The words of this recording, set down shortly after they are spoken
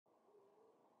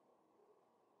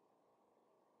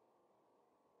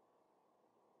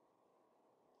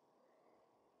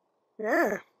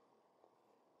Ah.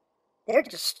 They're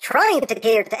just trying to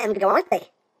cater to EmGo, aren't they?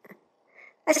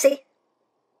 I see.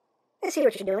 I see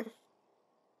what you're doing.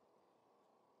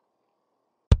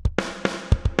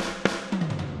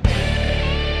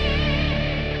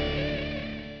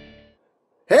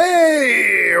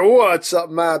 Hey, what's up,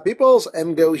 my peoples?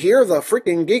 EmGo here, the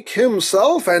freaking geek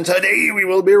himself, and today we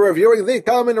will be reviewing the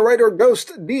Kamen Rider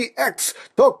Ghost DX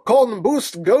TOUCON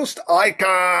Boost Ghost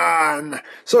Icon.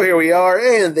 So here we are,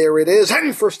 and there it is.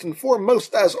 And first and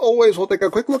foremost, as always, we'll take a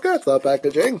quick look at the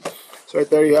packaging. So right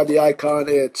there you have the icon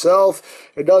itself.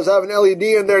 It does have an LED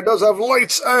in there. It does have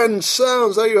lights and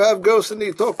sounds. There you have Ghost in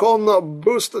the TOUCON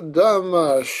Boost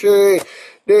Damashi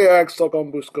DX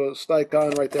TOUCON Boost Ghost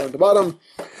Icon right there at the bottom.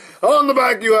 On the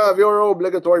back you have your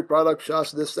obligatory product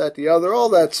shots, this, that, the other, all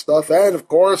that stuff. And of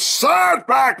course, Sad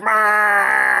Pac-Man!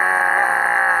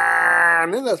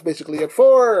 And that's basically it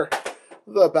for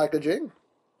the packaging.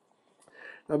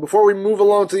 Now, before we move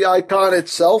along to the icon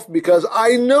itself, because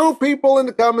I know people in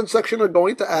the comment section are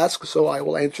going to ask, so I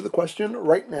will answer the question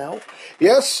right now.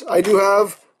 Yes, I do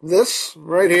have this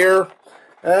right here,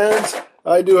 and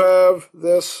I do have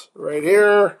this right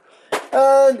here,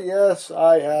 and yes,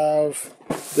 I have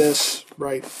this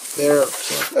right there.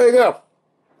 So there you go.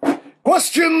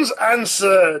 Questions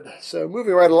answered. So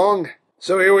moving right along.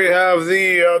 So here we have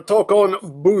the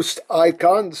TOUCON Boost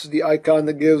icon. This is the icon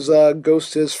that gives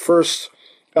Ghost his first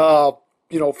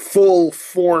full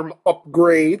form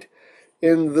upgrade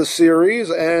in the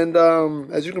series, and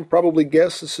as you can probably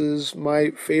guess, this is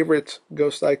my favorite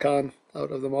Ghost icon out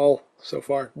of them all so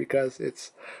far, because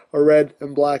it's a red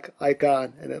and black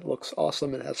icon, and it looks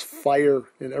awesome. It has fire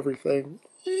and everything.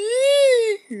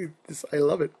 I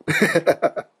love it.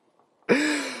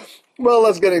 Well,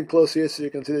 let's get in close here so you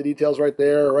can see the details right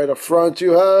there. Right up front,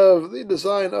 you have the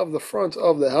design of the front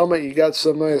of the helmet. You got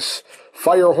some nice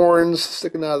fire horns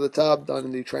sticking out of the top, done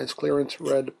in the transparent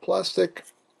red plastic.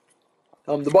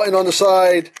 The button on the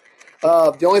side,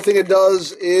 the only thing it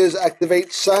does is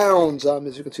activate sounds.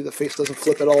 As you can see, the face doesn't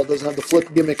flip at all. It doesn't have the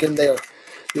flip gimmick in there.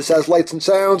 This has lights and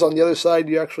sounds. On the other side,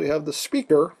 you actually have the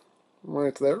speaker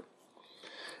right there.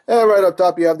 And right up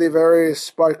top, you have the very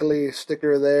sparkly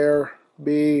sticker there.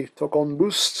 B TOUCON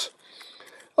Boost.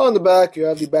 On the back, you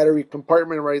have the battery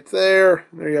compartment right there.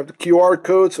 There you have the QR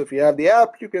code, so if you have the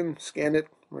app, you can scan it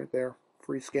right there.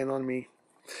 Free scan on me.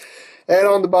 And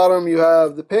on the bottom, you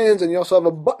have the pins, and you also have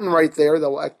a button right there that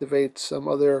will activate some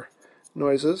other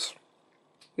noises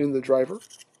in the driver.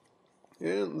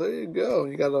 And there you go.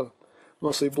 You got a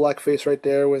mostly black face right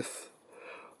there with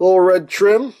a little red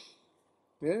trim.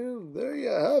 And there you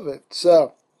have it.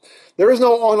 So, there is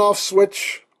no on-off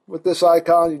switch with this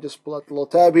icon. You just pull out the little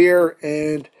tab here,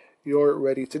 and you're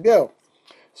ready to go.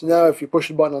 So now if you push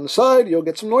the button on the side, you'll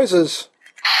get some noises.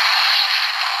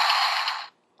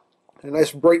 A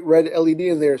nice bright red LED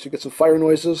in there, so you get some fire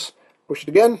noises. Push it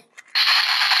again.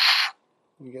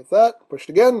 You get that. Push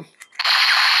it again.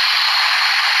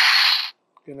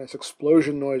 Get a nice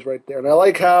explosion noise right there. And I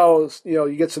like how,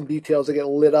 you get some details that get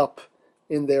lit up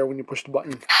in there when you push the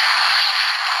button.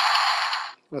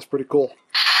 That's pretty cool.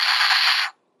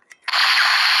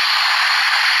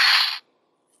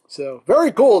 So,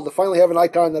 very cool to finally have an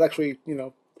icon that actually,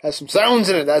 has some sounds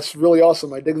in it. That's really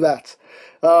awesome. I dig that.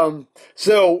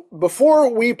 So, before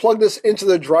we plug this into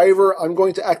the driver, I'm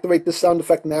going to activate this sound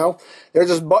effect now. There's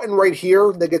this button right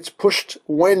here that gets pushed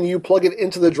when you plug it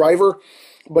into the driver.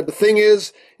 But the thing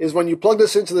is when you plug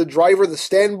this into the driver, the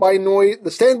standby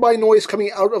noise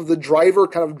coming out of the driver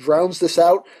kind of drowns this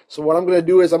out. So what I'm going to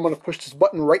do is I'm going to push this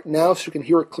button right now so you can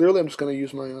hear it clearly. I'm just going to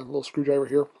use my little screwdriver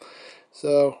here.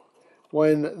 So,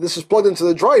 when this is plugged into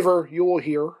the driver, you will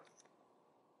hear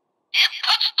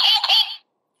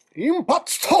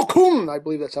Impats TOUCON! I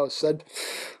believe that's how it's said.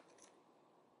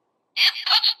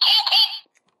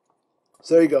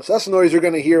 So there you go. So that's the noise you're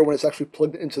going to hear when it's actually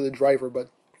plugged into the driver, but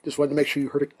just wanted to make sure you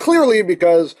heard it clearly,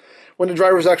 because when the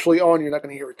driver is actually on, you're not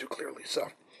going to hear it too clearly. So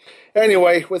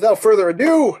anyway, without further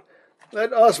ado,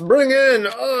 let us bring in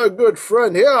our good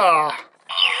friend here.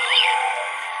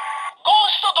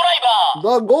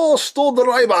 The Ghost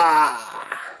Driver.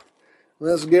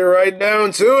 Let's get right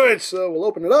down to it. So we'll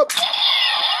open it up.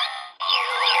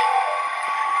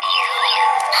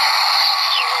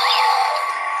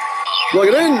 Plug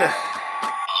it in.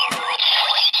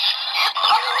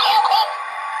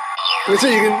 You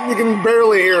see, you can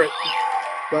barely hear it.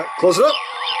 But close it up.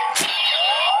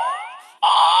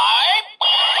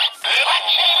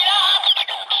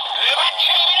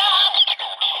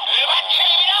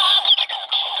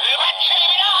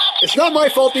 It's not my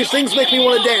fault these things make me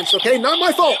want to dance, okay? Not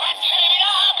my fault.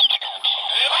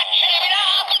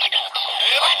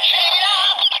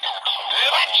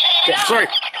 Sorry.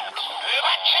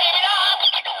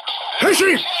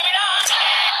 Hishi!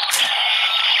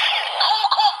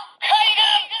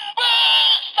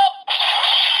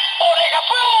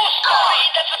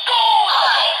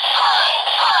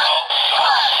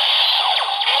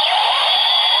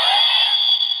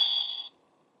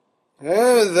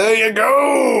 And there you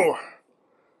go!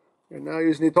 You're now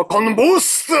using the TOUCON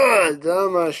Boost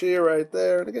Damashi right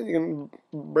there. And again, you can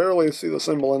barely see the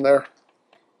symbol in there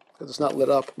because it's not lit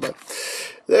up. But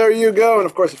there you go. And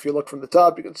of course, if you look from the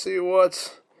top, you can see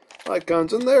what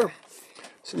icons in there.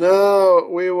 So now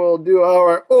we will do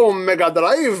our Omega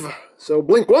Drive. So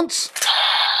blink once.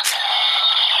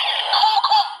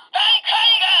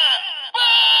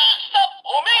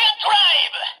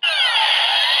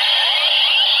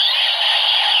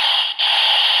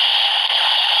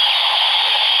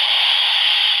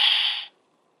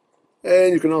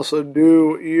 And you can also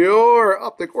do your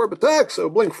optic orb attack, so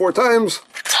blink 4 times.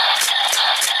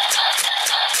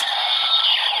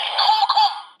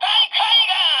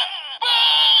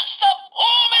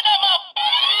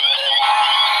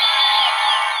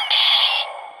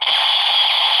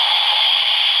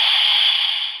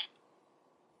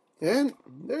 And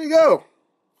there you go.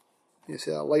 You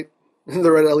see how light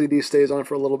the red LED stays on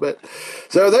for a little bit.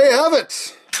 So there you have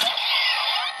it.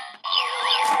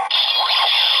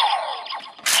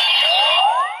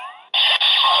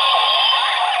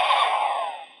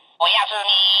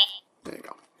 There you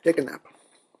go. Take a nap.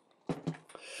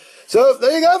 So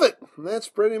there you have it. That's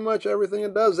pretty much everything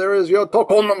it does. There is your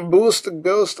TOUCON Boost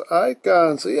Ghost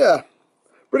icon. So yeah,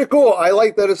 pretty cool. I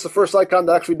like that it's the first icon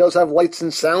that actually does have lights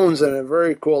and sounds in it.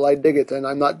 Very cool. I dig it, and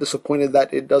I'm not disappointed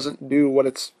that it doesn't do what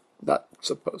it's not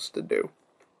supposed to do.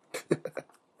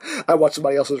 I watched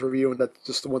somebody else's review, and that's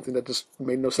just the one thing that just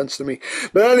made no sense to me.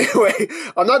 But anyway,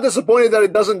 I'm not disappointed that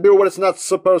it doesn't do what it's not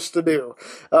supposed to do.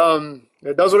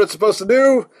 It does what it's supposed to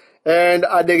do, and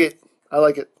I dig it. I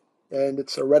like it. And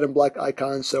it's a red and black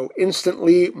icon, so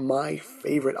instantly my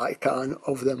favorite icon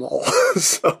of them all.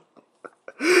 So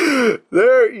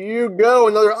there you go,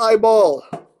 another eyeball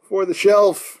for the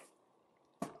shelf.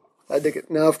 I dig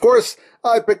it. Now, of course,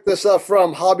 I picked this up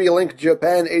from Hobby Link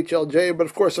Japan, HLJ, but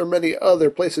of course there are many other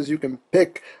places you can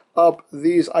pick up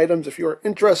these items if you are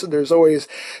interested. There's always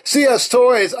CS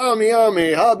Toys, Ami,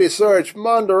 Hobby Search,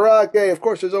 Mandarake. Of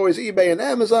course, there's always eBay and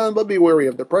Amazon, but be wary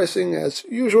of the pricing as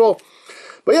usual.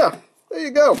 But yeah, there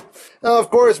you go. Now,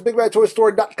 of course,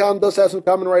 BigBadToyStore.com does have some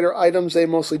Kamen Rider items. They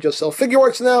mostly just sell figure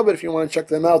arts now, but if you want to check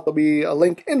them out, there'll be a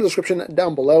link in the description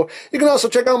down below. You can also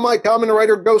check out my Kamen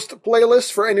Rider Ghost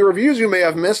playlist for any reviews you may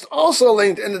have missed. Also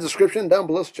linked in the description down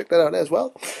below, so check that out as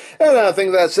well. And I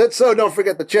think that's it. So don't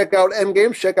forget to check out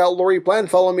EmGo's, check out Lori Plan,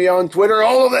 follow me on Twitter,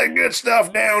 all of that good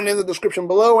stuff down in the description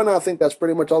below. And I think that's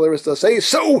pretty much all there is to say.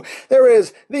 So there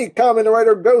is the Kamen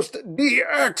Rider Ghost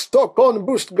DX TOUCON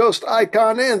Boost Ghost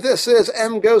icon, and this is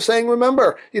EmGo saying,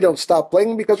 remember, you don't stop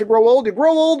playing because you grow old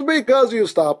because you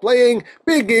stop playing.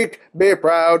 Be geek, be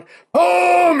proud,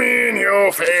 palm in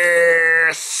your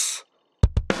face.